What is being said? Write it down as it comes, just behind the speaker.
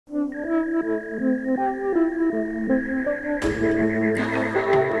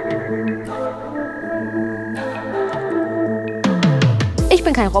Ich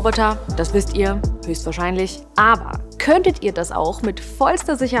bin kein Roboter, das wisst ihr, höchstwahrscheinlich. Aber könntet ihr das auch mit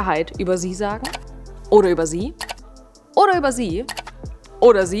vollster Sicherheit über sie sagen? Oder über sie? Oder über sie?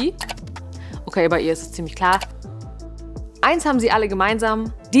 Oder sie? Okay, bei ihr ist es ziemlich klar. Eins haben sie alle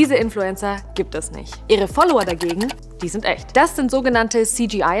gemeinsam: diese Influencer gibt es nicht. Ihre Follower dagegen, die sind echt. Das sind sogenannte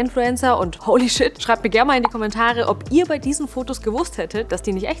CGI Influencer und holy shit, schreibt mir gerne mal in die Kommentare, ob ihr bei diesen Fotos gewusst hättet, dass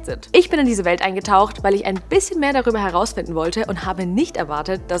die nicht echt sind. Ich bin in diese Welt eingetaucht, weil ich ein bisschen mehr darüber herausfinden wollte und habe nicht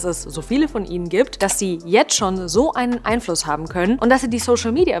erwartet, dass es so viele von ihnen gibt, dass sie jetzt schon so einen Einfluss haben können und dass sie die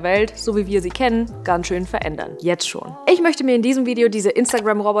Social Media Welt, so wie wir sie kennen, ganz schön verändern. Jetzt schon. Ich möchte mir in diesem Video diese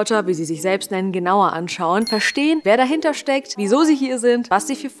Instagram-Roboter, wie sie sich selbst nennen, genauer anschauen, verstehen, wer dahinter steckt, wieso sie hier sind, was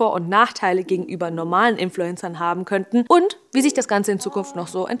sie für Vor- und Nachteile gegenüber normalen Influencern haben könnten und wie sich das Ganze in Zukunft noch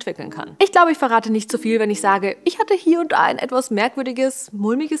so entwickeln kann. Ich glaube, ich verrate nicht zu viel, wenn ich sage, ich hatte hier und da ein etwas merkwürdiges,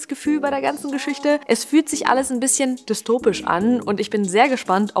 mulmiges Gefühl bei der ganzen Geschichte. Es fühlt sich alles ein bisschen dystopisch an und ich bin sehr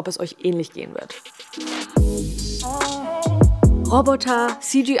gespannt, ob es euch ähnlich gehen wird. Roboter,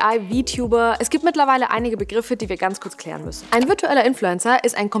 CGI, VTuber. Es gibt mittlerweile einige Begriffe, die wir ganz kurz klären müssen. Ein virtueller Influencer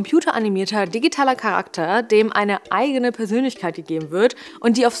ist ein computeranimierter digitaler Charakter, dem eine eigene Persönlichkeit gegeben wird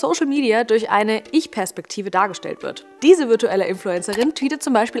und die auf Social Media durch eine Ich-Perspektive dargestellt wird. Diese virtuelle Influencerin tweetet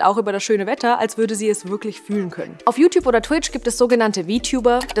zum Beispiel auch über das schöne Wetter, als würde sie es wirklich fühlen können. Auf YouTube oder Twitch gibt es sogenannte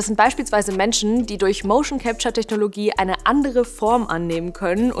VTuber. Das sind beispielsweise Menschen, die durch Motion-Capture-Technologie eine andere Form annehmen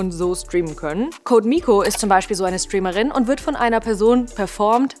können und so streamen können. Code Miko ist zum Beispiel so eine Streamerin und wird von einer Person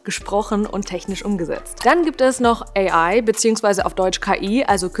performt, gesprochen und technisch umgesetzt. Dann gibt es noch AI, beziehungsweise auf Deutsch KI,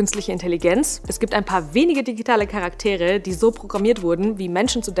 also künstliche Intelligenz. Es gibt ein paar wenige digitale Charaktere, die so programmiert wurden, wie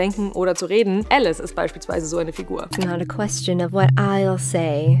Menschen zu denken oder zu reden. Alice ist beispielsweise so eine Figur. It's not a question of what I'll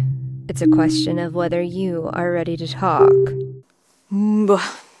say. It's a question of whether you are ready to talk.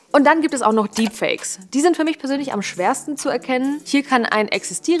 Und dann gibt es auch noch Deepfakes. Die sind für mich persönlich am schwersten zu erkennen. Hier kann ein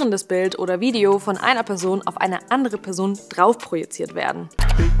existierendes Bild oder Video von einer Person auf eine andere Person drauf projiziert werden.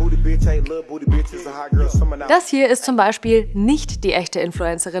 Das hier ist zum Beispiel nicht die echte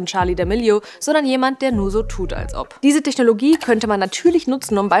Influencerin Charli D'Amelio, sondern jemand, der nur so tut, als ob. Diese Technologie könnte man natürlich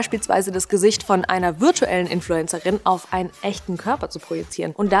nutzen, um beispielsweise das Gesicht von einer virtuellen Influencerin auf einen echten Körper zu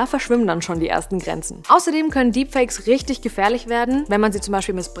projizieren. Und da verschwimmen dann schon die ersten Grenzen. Außerdem können Deepfakes richtig gefährlich werden, wenn man sie zum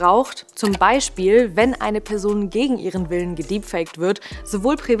Beispiel missbraucht. Zum Beispiel, wenn eine Person gegen ihren Willen gedeepfaked wird.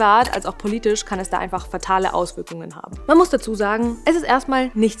 Sowohl privat als auch politisch kann es da einfach fatale Auswirkungen haben. Man muss dazu sagen, es ist erstmal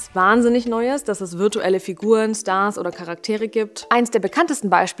nichts wahnsinnig Neues, dass es virtuelle Figuren, Stars oder Charaktere gibt. Eins der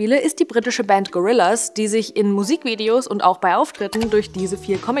bekanntesten Beispiele ist die britische Band Gorillaz, die sich in Musikvideos und auch bei Auftritten durch diese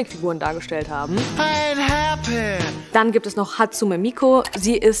 4 Comicfiguren dargestellt haben. Dann gibt es noch Hatsume Miko.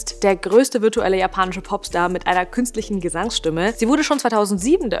 Sie ist der größte virtuelle japanische Popstar mit einer künstlichen Gesangsstimme. Sie wurde schon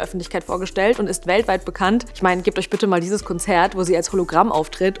 2007 der Öffentlichkeit vorgestellt und ist weltweit bekannt. Ich meine, gebt euch bitte mal dieses Konzert, wo sie als Hologramm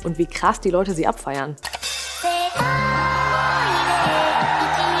auftritt und wie krass die Leute sie abfeiern.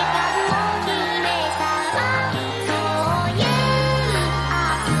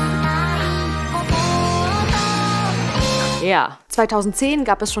 Ja, 2010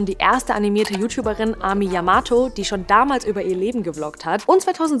 gab es schon die erste animierte YouTuberin Ami Yamato, die schon damals über ihr Leben gevloggt hat. Und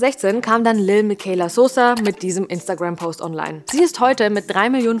 2016 kam dann Lil Miquela Sosa mit diesem Instagram-Post online. Sie ist heute mit 3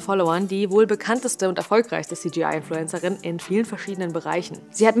 Millionen Followern die wohl bekannteste und erfolgreichste CGI-Influencerin in vielen verschiedenen Bereichen.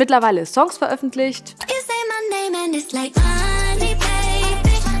 Sie hat mittlerweile Songs veröffentlicht,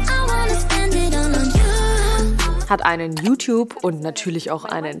 hat einen YouTube- und natürlich auch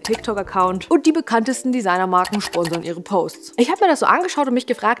einen TikTok-Account und die bekanntesten Designermarken sponsern ihre Posts. Ich habe mir das so angeschaut und mich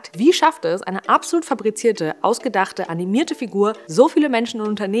gefragt, wie schafft es eine absolut fabrizierte, ausgedachte, animierte Figur, so viele Menschen und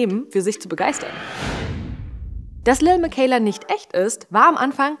Unternehmen für sich zu begeistern? Dass Lil Miquela nicht echt ist, war am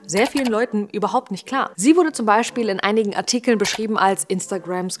Anfang sehr vielen Leuten überhaupt nicht klar. Sie wurde zum Beispiel in einigen Artikeln beschrieben als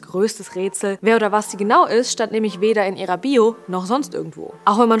Instagrams größtes Rätsel. Wer oder was sie genau ist, stand nämlich weder in ihrer Bio noch sonst irgendwo.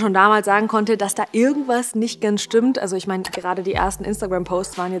 Auch wenn man schon damals sagen konnte, dass da irgendwas nicht ganz stimmt. Also ich meine, gerade die ersten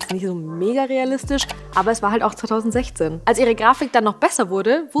Instagram-Posts waren jetzt nicht so mega realistisch, aber es war halt auch 2016. Als ihre Grafik dann noch besser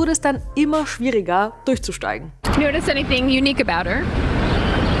wurde, wurde es dann immer schwieriger durchzusteigen. Notice anything unique about her?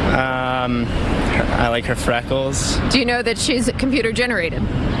 I like her freckles. Do you know that she's computer generated?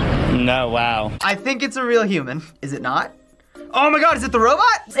 No, wow. I think it's a real human. Is it not? Oh my god, is it the robot?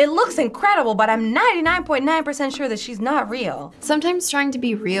 It looks incredible, but I'm 99.9% sure that she's not real. Sometimes trying to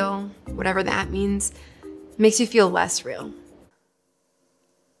be real, whatever that means, makes you feel less real.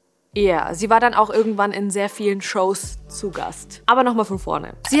 Ja, sie war dann auch irgendwann in sehr vielen Shows zu Gast. Aber nochmal von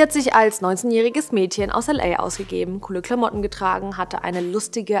vorne. Sie hat sich als 19-jähriges Mädchen aus LA ausgegeben, coole Klamotten getragen, hatte eine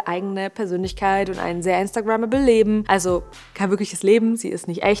lustige eigene Persönlichkeit und ein sehr Instagrammable Leben. Also kein wirkliches Leben, sie ist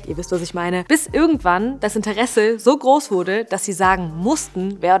nicht echt, ihr wisst, was ich meine. Bis irgendwann das Interesse so groß wurde, dass sie sagen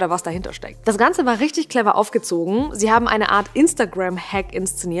mussten, wer oder was dahinter steckt. Das Ganze war richtig clever aufgezogen. Sie haben eine Art Instagram-Hack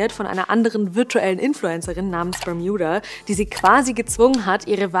inszeniert von einer anderen virtuellen Influencerin namens Bermuda, die sie quasi gezwungen hat,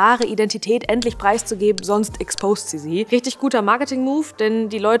 ihre wahre Identität endlich preiszugeben, sonst exposed sie sie. Richtig guter Marketing-Move, denn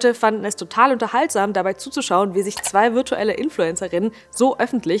die Leute fanden es total unterhaltsam, dabei zuzuschauen, wie sich zwei virtuelle Influencerinnen so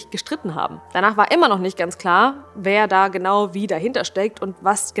öffentlich gestritten haben. Danach war immer noch nicht ganz klar, wer da genau wie dahinter steckt und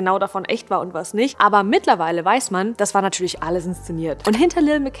was genau davon echt war und was nicht. Aber mittlerweile weiß man, das war natürlich alles inszeniert. Und hinter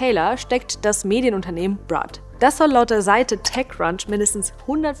Lil Miquela steckt das Medienunternehmen Brust. Das soll laut der Seite TechCrunch mindestens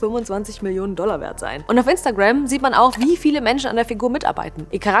 125 Millionen Dollar wert sein. Und auf Instagram sieht man auch, wie viele Menschen an der Figur mitarbeiten.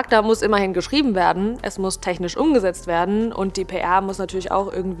 Ihr Charakter muss immerhin geschrieben werden, es muss technisch umgesetzt werden und die PR muss natürlich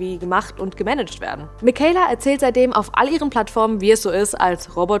auch irgendwie gemacht und gemanagt werden. Miquela erzählt seitdem auf all ihren Plattformen, wie es so ist,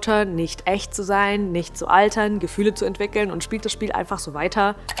 als Roboter nicht echt zu sein, nicht zu altern, Gefühle zu entwickeln und spielt das Spiel einfach so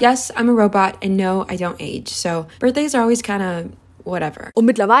weiter. Yes, I'm a robot and no, I don't age. So birthdays are always kind of whatever. Und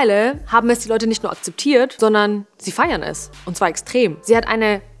mittlerweile haben es die Leute nicht nur akzeptiert, sondern sie feiern es. Und zwar extrem. Sie hat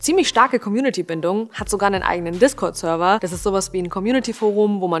eine ziemlich starke Community-Bindung, hat sogar einen eigenen Discord-Server. Das ist sowas wie ein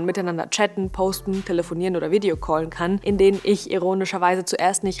Community-Forum, wo man miteinander chatten, posten, telefonieren oder Videocallen kann, in den ich ironischerweise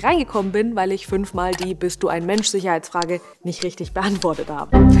zuerst nicht reingekommen bin, weil ich 5-mal die "Bist du ein Mensch?" Sicherheitsfrage nicht richtig beantwortet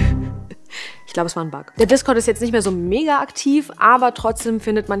habe. Ich glaube, es war ein Bug. Der Discord ist jetzt nicht mehr so mega aktiv, aber trotzdem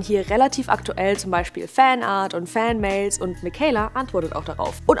findet man hier relativ aktuell zum Beispiel Fanart und Fanmails und Miquela antwortet auch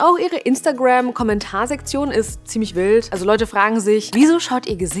darauf. Und auch ihre Instagram-Kommentarsektion ist ziemlich wild. Also Leute fragen sich, wieso schaut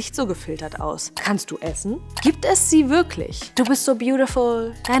ihr Gesicht so gefiltert aus? Kannst du essen? Gibt es sie wirklich? Du bist so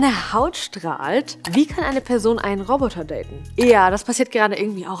beautiful. Deine Haut strahlt. Wie kann eine Person einen Roboter daten? Ja, das passiert gerade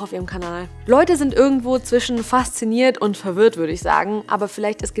irgendwie auch auf ihrem Kanal. Leute sind irgendwo zwischen fasziniert und verwirrt, würde ich sagen. Aber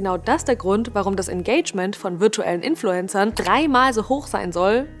vielleicht ist genau das der Grund, warum das Engagement von virtuellen Influencern 3-mal so hoch sein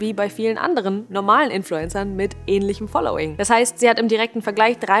soll, wie bei vielen anderen normalen Influencern mit ähnlichem Following. Das heißt, sie hat im direkten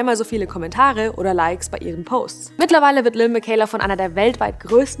Vergleich 3-mal so viele Kommentare oder Likes bei ihren Posts. Mittlerweile wird Lil Miquela von einer der weltweit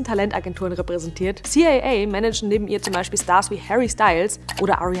größten Talentagenturen repräsentiert. CAA managen neben ihr zum Beispiel Stars wie Harry Styles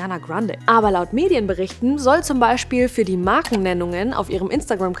oder Ariana Grande. Aber laut Medienberichten soll zum Beispiel für die Markennennungen auf ihrem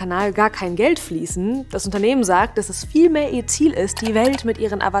Instagram-Kanal gar kein Geld fließen. Das Unternehmen sagt, dass es vielmehr ihr Ziel ist, die Welt mit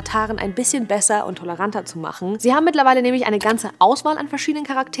ihren Avataren ein bisschen besser und toleranter zu machen. Sie haben mittlerweile nämlich eine ganze Auswahl an verschiedenen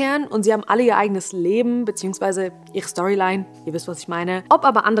Charakteren und sie haben alle ihr eigenes Leben bzw. ihre Storyline. Ihr wisst, was ich meine. Ob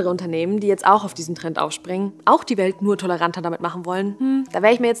aber andere Unternehmen, die jetzt auch auf diesen Trend aufspringen, auch die Welt nur toleranter damit machen wollen, da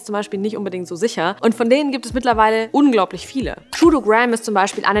wäre ich mir jetzt zum Beispiel nicht unbedingt so sicher. Und von denen gibt es mittlerweile unglaublich viele. Graham ist zum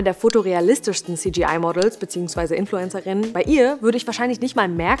Beispiel eine der fotorealistischsten CGI-Models bzw. Influencerinnen. Bei ihr würde ich wahrscheinlich nicht mal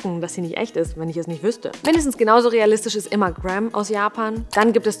merken, dass sie nicht echt ist, wenn ich es nicht wüsste. Mindestens genauso realistisch ist immer Graham aus Japan.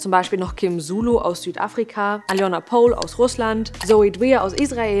 Dann gibt es zum Beispiel noch Kim Zulu aus Südafrika, Alyona Pole aus Russland, Zoe Dwyer aus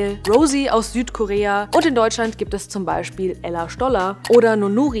Israel, Rosie aus Südkorea und in Deutschland gibt es zum Beispiel Ella Stoller oder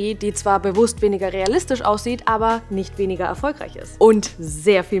Nonuri, die zwar bewusst weniger realistisch aussieht, aber nicht weniger erfolgreich ist. Und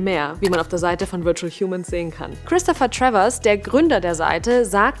sehr viel mehr, wie man auf der Seite von Virtual Humans sehen kann. Christopher Travers, der Gründer der Seite,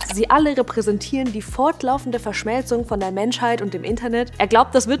 sagt, sie alle repräsentieren die fortlaufende Verschmelzung von der Menschheit und dem Internet. Er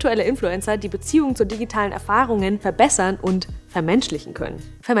glaubt, dass virtuelle Influencer die Beziehung zu digitalen Erfahrungen verbessern und vermenschlichen können.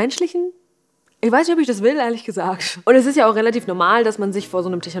 Vermenschlichen? Ich weiß nicht, ob ich das will, ehrlich gesagt. Und es ist ja auch relativ normal, dass man sich vor so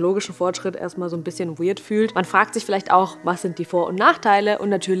einem technologischen Fortschritt erstmal so ein bisschen weird fühlt. Man fragt sich vielleicht auch, was sind die Vor- und Nachteile? Und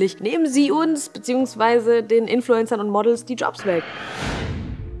natürlich nehmen sie uns bzw. den Influencern und Models die Jobs weg.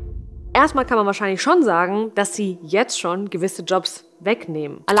 Erstmal kann man wahrscheinlich schon sagen, dass sie jetzt schon gewisse Jobs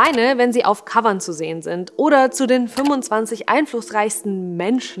wegnehmen. Alleine, wenn sie auf Covern zu sehen sind oder zu den 25 einflussreichsten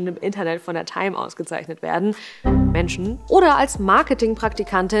Menschen im Internet von der Time ausgezeichnet werden, Menschen, oder als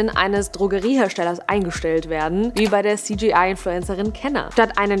Marketingpraktikantin eines Drogerieherstellers eingestellt werden, wie bei der CGI-Influencerin Kenner.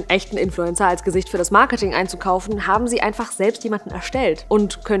 Statt einen echten Influencer als Gesicht für das Marketing einzukaufen, haben sie einfach selbst jemanden erstellt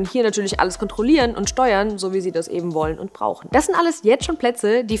und können hier natürlich alles kontrollieren und steuern, so wie sie das eben wollen und brauchen. Das sind alles jetzt schon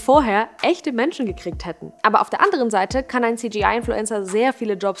Plätze, die vorher echte Menschen gekriegt hätten. Aber auf der anderen Seite kann ein CGI-Influencer sehr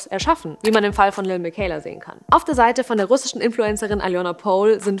viele Jobs erschaffen, wie man im Fall von Lil Miquela sehen kann. Auf der Seite von der russischen Influencerin Alyona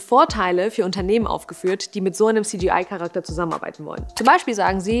Pole sind Vorteile für Unternehmen aufgeführt, die mit so einem CGI CGI-Charakter zusammenarbeiten wollen. Zum Beispiel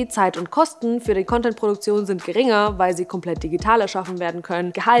sagen sie, Zeit und Kosten für die Content-Produktion sind geringer, weil sie komplett digital erschaffen werden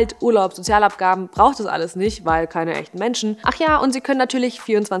können. Gehalt, Urlaub, Sozialabgaben braucht es alles nicht, weil keine echten Menschen. Ach ja, und sie können natürlich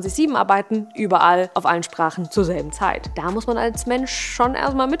 24/7 arbeiten, überall, auf allen Sprachen zur selben Zeit. Da muss man als Mensch schon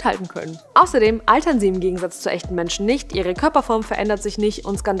erstmal mithalten können. Außerdem altern sie im Gegensatz zu echten Menschen nicht, ihre Körperform verändert sich nicht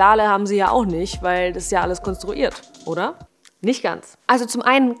und Skandale haben sie ja auch nicht, weil das ist ja alles konstruiert, oder? Nicht ganz. Also zum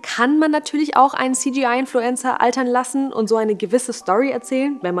einen kann man natürlich auch einen CGI-Influencer altern lassen und so eine gewisse Story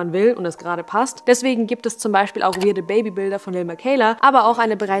erzählen, wenn man will und es gerade passt. Deswegen gibt es zum Beispiel auch weirde Babybilder von Lil Miquela, aber auch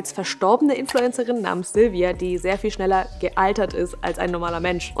eine bereits verstorbene Influencerin namens Sylvia, die sehr viel schneller gealtert ist als ein normaler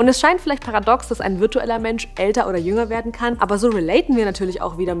Mensch. Und es scheint vielleicht paradox, dass ein virtueller Mensch älter oder jünger werden kann, aber so relaten wir natürlich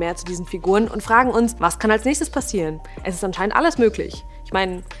auch wieder mehr zu diesen Figuren und fragen uns, was kann als nächstes passieren? Es ist anscheinend alles möglich. Ich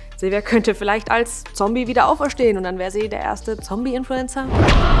meine, Silvia könnte vielleicht als Zombie wieder auferstehen und dann wäre sie der erste Zombie-Influencer?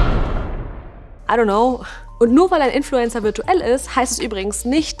 I don't know. Und nur weil ein Influencer virtuell ist, heißt es übrigens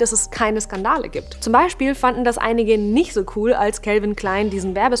nicht, dass es keine Skandale gibt. Zum Beispiel fanden das einige nicht so cool, als Calvin Klein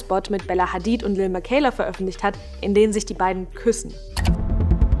diesen Werbespot mit Bella Hadid und Lil Miquela veröffentlicht hat, in denen sich die beiden küssen.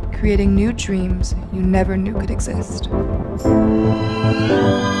 Creating new dreams you never knew could exist.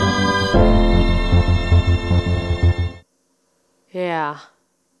 Ja.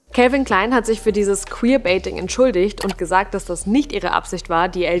 Calvin Klein hat sich für dieses Queerbaiting entschuldigt und gesagt, dass das nicht ihre Absicht war,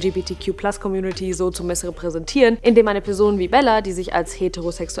 die LGBTQ+-Community so zu missrepräsentieren, indem eine Person wie Bella, die sich als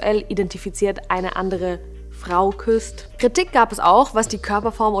heterosexuell identifiziert, eine andere Frau küsst. Kritik gab es auch, was die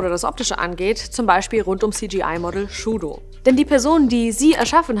Körperform oder das Optische angeht, zum Beispiel rund um CGI-Model Shudo. Denn die Person, die sie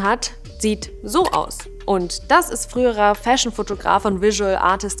erschaffen hat, sieht so aus. Und das ist früherer Fashion-Fotograf und Visual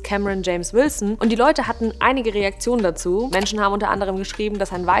Artist Cameron James Wilson. Und die Leute hatten einige Reaktionen dazu. Menschen haben unter anderem geschrieben,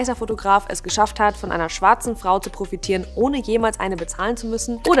 dass ein weißer Fotograf es geschafft hat, von einer schwarzen Frau zu profitieren, ohne jemals eine bezahlen zu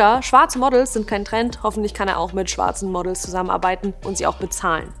müssen. Oder schwarze Models sind kein Trend. Hoffentlich kann er auch mit schwarzen Models zusammenarbeiten und sie auch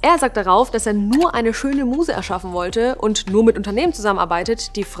bezahlen. Er sagt darauf, dass er nur eine schöne Muse erschaffen wollte und nur mit Unternehmen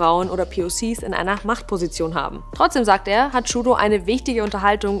zusammenarbeitet, die Frauen oder POCs in einer Machtposition haben. Trotzdem, sagt er, hat Shudo eine wichtige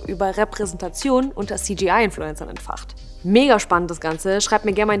Unterhaltung über Repräsentation unter CGI-Influencern entfacht. Mega spannend das Ganze, schreibt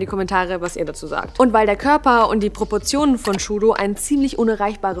mir gerne mal in die Kommentare, was ihr dazu sagt. Und weil der Körper und die Proportionen von Shudo ein ziemlich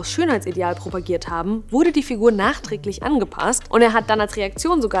unerreichbares Schönheitsideal propagiert haben, wurde die Figur nachträglich angepasst und er hat dann als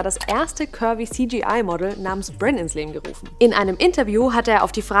Reaktion sogar das erste curvy CGI-Model namens Bryn ins Leben gerufen. In einem Interview hat er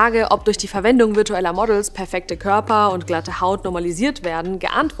auf die Frage, ob durch die Verwendung virtueller Models perfekte Körper und glatte Haut normalisiert werden,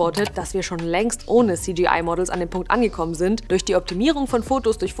 geantwortet, dass wir schon längst ohne CGI-Models an dem Punkt angekommen sind, durch die Optimierung von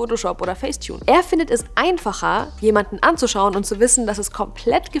Fotos durch Photoshop oder Facetune. Er findet es einfacher, jemanden anzuschauen und zu wissen, dass es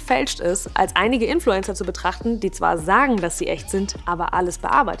komplett gefälscht ist, als einige Influencer zu betrachten, die zwar sagen, dass sie echt sind, aber alles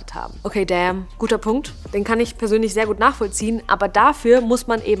bearbeitet haben. Okay, damn, guter Punkt. Den kann ich persönlich sehr gut nachvollziehen, aber dafür muss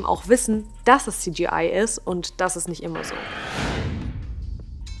man eben auch wissen, dass es CGI ist und das ist nicht immer so.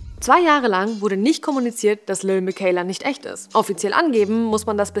 2 Jahre lang wurde nicht kommuniziert, dass Lil Miquela nicht echt ist. Offiziell angeben muss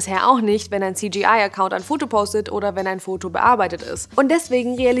man das bisher auch nicht, wenn ein CGI-Account ein Foto postet oder wenn ein Foto bearbeitet ist. Und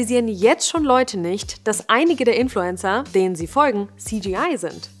deswegen realisieren jetzt schon Leute nicht, dass einige der Influencer, denen sie folgen, CGI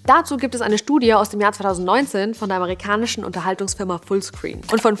sind. Dazu gibt es eine Studie aus dem Jahr 2019 von der amerikanischen Unterhaltungsfirma Fullscreen.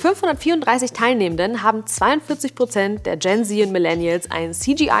 Und von 534 Teilnehmenden haben 42% der Gen Z und Millennials einen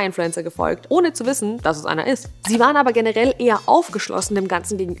CGI-Influencer gefolgt, ohne zu wissen, dass es einer ist. Sie waren aber generell eher aufgeschlossen dem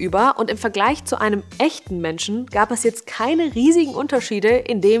Ganzen gegenüber und im Vergleich zu einem echten Menschen gab es jetzt keine riesigen Unterschiede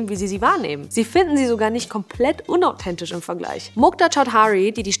in dem, wie sie wahrnehmen. Sie finden sie sogar nicht komplett unauthentisch im Vergleich. Mukta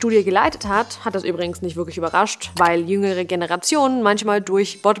Chaudhary, die die Studie geleitet hat, hat das übrigens nicht wirklich überrascht, weil jüngere Generationen manchmal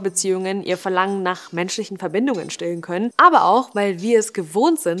durch Bot-Beziehungen ihr Verlangen nach menschlichen Verbindungen stillen können, aber auch, weil wir es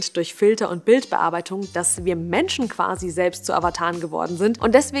gewohnt sind durch Filter und Bildbearbeitung, dass wir Menschen quasi selbst zu Avataren geworden sind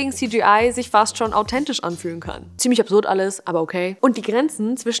und deswegen CGI sich fast schon authentisch anfühlen kann. Ziemlich absurd alles, aber okay. Und die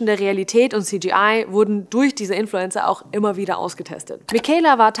Grenzen zwischen der Realität und CGI wurden durch diese Influencer auch immer wieder ausgetestet.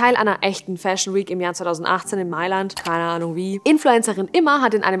 Miquela war Teil einer echten Fashion Week im Jahr 2018 in Mailand, keine Ahnung wie. Influencerin Immer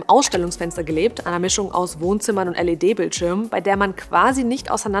hat in einem Ausstellungsfenster gelebt, einer Mischung aus Wohnzimmern und LED-Bildschirmen, bei der man quasi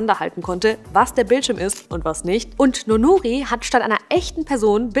nicht auseinanderhalten konnte, was der Bildschirm ist und was nicht. Und Nonuri hat statt einer echten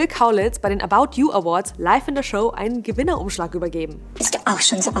Person Bill Kaulitz bei den About You Awards live in der Show einen Gewinnerumschlag übergeben. Bist du auch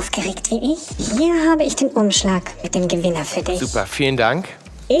schon so aufgeregt wie ich? Hier habe ich den Umschlag mit dem Gewinner für dich. Super, vielen Dank.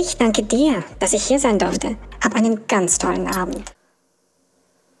 Ich danke dir, dass ich hier sein durfte. Hab einen ganz tollen Abend.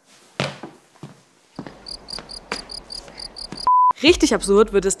 Richtig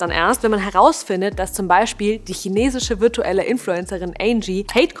absurd wird es dann erst, wenn man herausfindet, dass zum Beispiel die chinesische virtuelle Influencerin Angie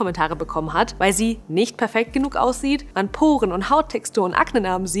Hate-Kommentare bekommen hat, weil sie nicht perfekt genug aussieht, man Poren und Hauttextur und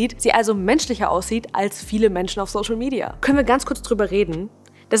Aknenarben sieht, sie also menschlicher aussieht als viele Menschen auf Social Media. Können wir ganz kurz drüber reden?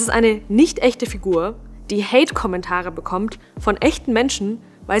 Das ist eine nicht echte Figur, die Hate-Kommentare bekommt von echten Menschen,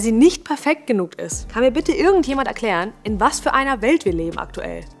 weil sie nicht perfekt genug ist. Kann mir bitte irgendjemand erklären, in was für einer Welt wir leben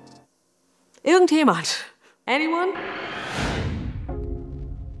aktuell? Irgendjemand? Anyone?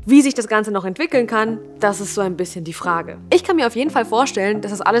 Wie sich das Ganze noch entwickeln kann, das ist so ein bisschen die Frage. Ich kann mir auf jeden Fall vorstellen,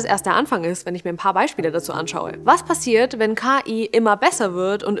 dass das alles erst der Anfang ist, wenn ich mir ein paar Beispiele dazu anschaue. Was passiert, wenn KI immer besser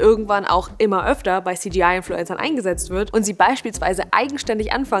wird und irgendwann auch immer öfter bei CGI Influencern eingesetzt wird und sie beispielsweise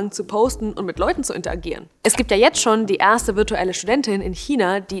eigenständig anfangen zu posten und mit Leuten zu interagieren? Es gibt ja jetzt schon die erste virtuelle Studentin in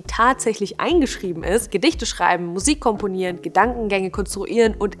China, die tatsächlich eingeschrieben ist, Gedichte schreiben, Musik komponieren, Gedankengänge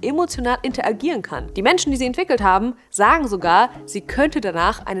konstruieren und emotional interagieren kann. Die Menschen, die sie entwickelt haben, sagen sogar, sie könnte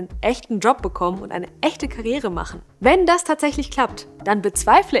danach einen echten Job bekommen und eine echte Karriere machen. Wenn das tatsächlich klappt, dann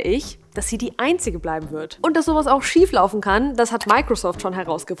bezweifle ich, dass sie die Einzige bleiben wird. Und dass sowas auch schief laufen kann, das hat Microsoft schon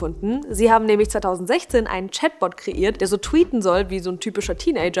herausgefunden. Sie haben nämlich 2016 einen Chatbot kreiert, der so tweeten soll wie so ein typischer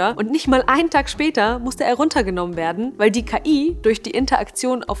Teenager. Und nicht mal einen Tag später musste er runtergenommen werden, weil die KI durch die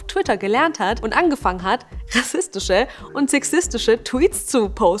Interaktion auf Twitter gelernt hat und angefangen hat, rassistische und sexistische Tweets zu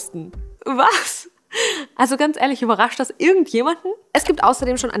posten. Was? Also ganz ehrlich, überrascht das irgendjemanden? Es gibt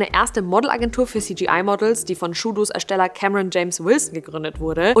außerdem schon eine erste Modelagentur für CGI-Models, die von Shudos Ersteller Cameron James Wilson gegründet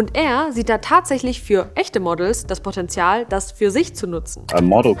wurde. Und er sieht da tatsächlich für echte Models das Potenzial, das für sich zu nutzen. A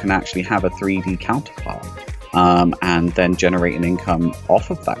model can actually have a 3D counterpart and then generate an income off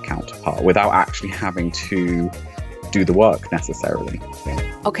of that counterpart without actually having to do the work necessarily.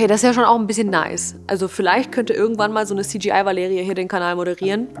 Okay, das ist ja schon auch ein bisschen nice. Also vielleicht könnte irgendwann mal so eine CGI-Valerie hier den Kanal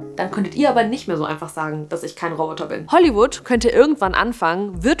moderieren. Dann könntet ihr aber nicht mehr so einfach sagen, dass ich kein Roboter bin. Hollywood könnte irgendwann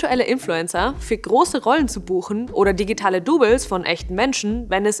anfangen, virtuelle Influencer für große Rollen zu buchen oder digitale Doubles von echten Menschen,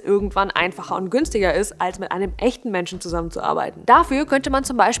 wenn es irgendwann einfacher und günstiger ist, als mit einem echten Menschen zusammenzuarbeiten. Dafür könnte man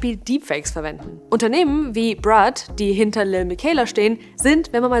zum Beispiel Deepfakes verwenden. Unternehmen wie Brust, die hinter Lil Miquela stehen,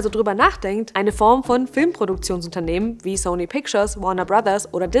 sind, wenn man mal so drüber nachdenkt, eine Form von Filmproduktionsunternehmen wie Sony Pictures, Warner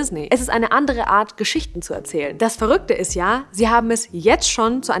Brothers oder Disney. Es ist eine andere Art, Geschichten zu erzählen. Das Verrückte ist ja, sie haben es jetzt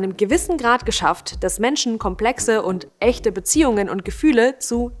schon zu einem gewissen Grad geschafft, dass Menschen komplexe und echte Beziehungen und Gefühle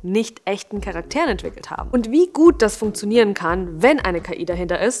zu nicht echten Charakteren entwickelt haben. Und wie gut das funktionieren kann, wenn eine KI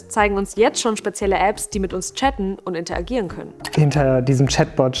dahinter ist, zeigen uns jetzt schon spezielle Apps, die mit uns chatten und interagieren können. Hinter diesem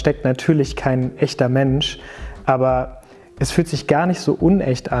Chatbot steckt natürlich kein echter Mensch, aber es fühlt sich gar nicht so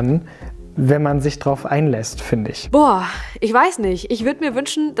unecht an, wenn man sich drauf einlässt, finde ich. Boah, ich weiß nicht. Ich würde mir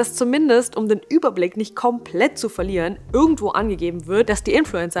wünschen, dass zumindest, um den Überblick nicht komplett zu verlieren, irgendwo angegeben wird, dass die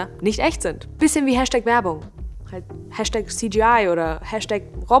Influencer nicht echt sind. Bisschen wie Hashtag Werbung. Halt Hashtag CGI oder Hashtag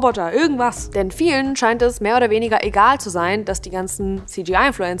Roboter, irgendwas. Denn vielen scheint es mehr oder weniger egal zu sein, dass die ganzen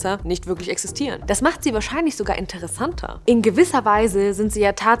CGI-Influencer nicht wirklich existieren. Das macht sie wahrscheinlich sogar interessanter. In gewisser Weise sind sie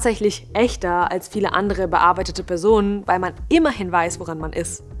ja tatsächlich echter als viele andere bearbeitete Personen, weil man immerhin weiß, woran man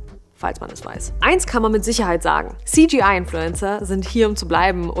ist. Falls man es weiß. Eins kann man mit Sicherheit sagen. CGI-Influencer sind hier, um zu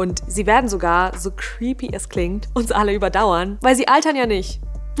bleiben und sie werden sogar, so creepy es klingt, uns alle überdauern, weil sie altern ja nicht.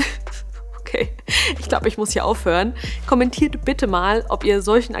 Okay, ich glaube, ich muss hier aufhören. Kommentiert bitte mal, ob ihr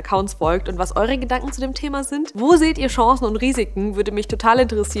solchen Accounts folgt und was eure Gedanken zu dem Thema sind. Wo seht ihr Chancen und Risiken? Würde mich total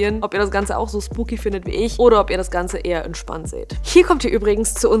interessieren, ob ihr das Ganze auch so spooky findet wie ich oder ob ihr das Ganze eher entspannt seht. Hier kommt ihr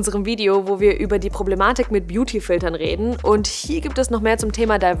übrigens zu unserem Video, wo wir über die Problematik mit Beauty-Filtern reden. Und hier gibt es noch mehr zum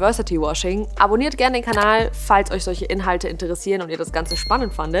Thema Diversity Washing. Abonniert gerne den Kanal, falls euch solche Inhalte interessieren und ihr das Ganze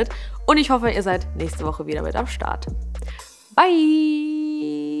spannend fandet. Und ich hoffe, ihr seid nächste Woche wieder mit am Start. Bye!